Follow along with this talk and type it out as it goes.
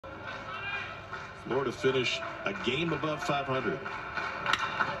Florida finish a game above 500.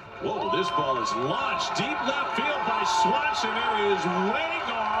 Whoa, this ball is launched deep left field by Swansen. It is way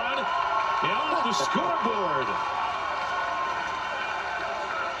gone and off the scoreboard.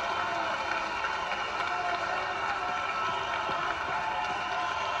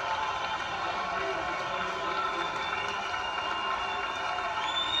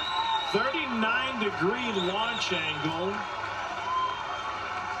 .39-degree launch angle,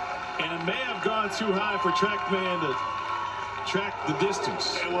 and it may have gone too high for TrackMan to track the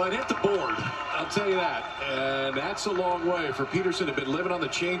distance. Well, it hit the board, I'll tell you that, and that's a long way for Peterson. Had been living on the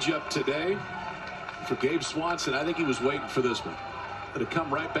changeup today. For Gabe Swansen, I think he was waiting for this one. To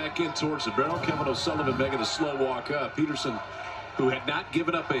come right back in towards the barrel. Kevin O'Sullivan making a slow walk up. Peterson, who had not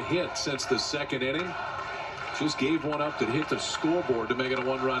given up a hit since the second inning, just gave one up that hit the scoreboard to make it a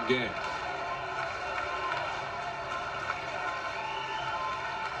one-run game.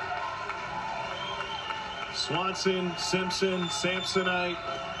 Swansen, Simpson, Samsonite,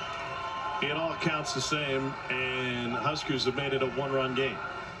 it all counts the same, and Huskers have made it a one-run game.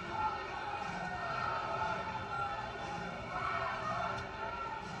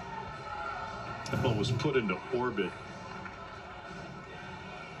 That ball was put into orbit.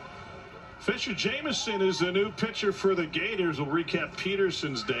 Fisher Jamison is the new pitcher for the Gators. We'll recap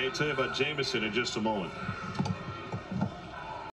Peterson's day. Tell you about Jamison in just a moment.